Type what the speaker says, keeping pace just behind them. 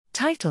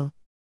Title: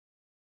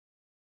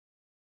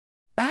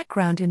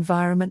 Background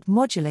environment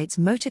modulates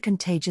motor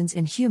contagions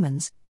in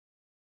humans.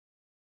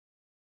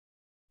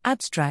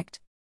 Abstract: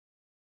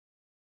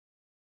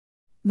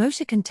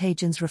 Motor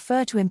contagions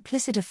refer to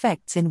implicit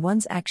effects in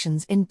one's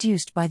actions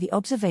induced by the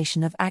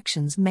observation of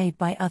actions made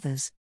by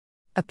others.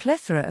 A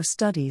plethora of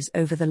studies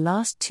over the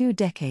last 2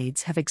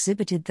 decades have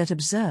exhibited that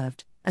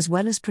observed, as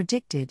well as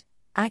predicted,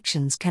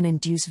 actions can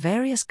induce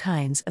various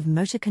kinds of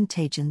motor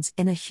contagions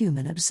in a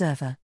human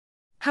observer.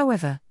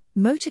 However,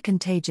 motor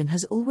contagion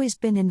has always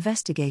been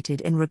investigated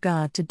in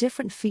regard to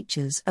different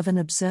features of an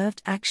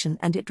observed action,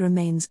 and it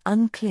remains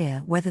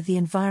unclear whether the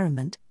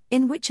environment,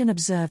 in which an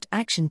observed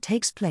action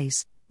takes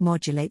place,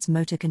 modulates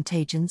motor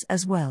contagions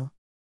as well.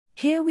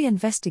 Here we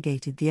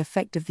investigated the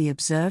effect of the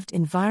observed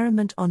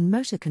environment on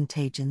motor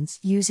contagions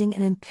using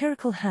an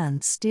empirical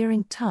hand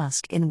steering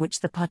task in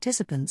which the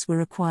participants were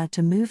required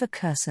to move a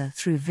cursor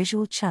through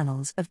visual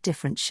channels of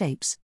different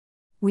shapes.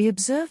 We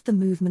observed the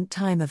movement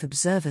time of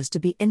observers to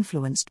be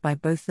influenced by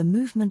both the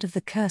movement of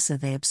the cursor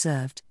they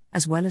observed,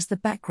 as well as the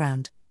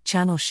background,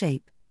 channel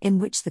shape, in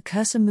which the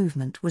cursor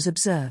movement was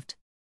observed.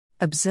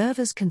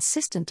 Observers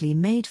consistently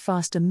made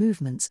faster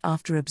movements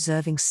after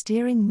observing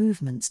steering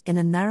movements in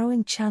a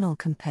narrowing channel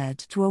compared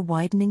to a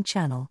widening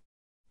channel.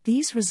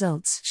 These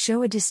results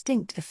show a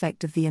distinct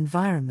effect of the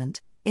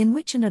environment, in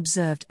which an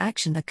observed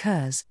action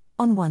occurs,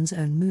 on one's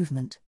own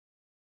movement.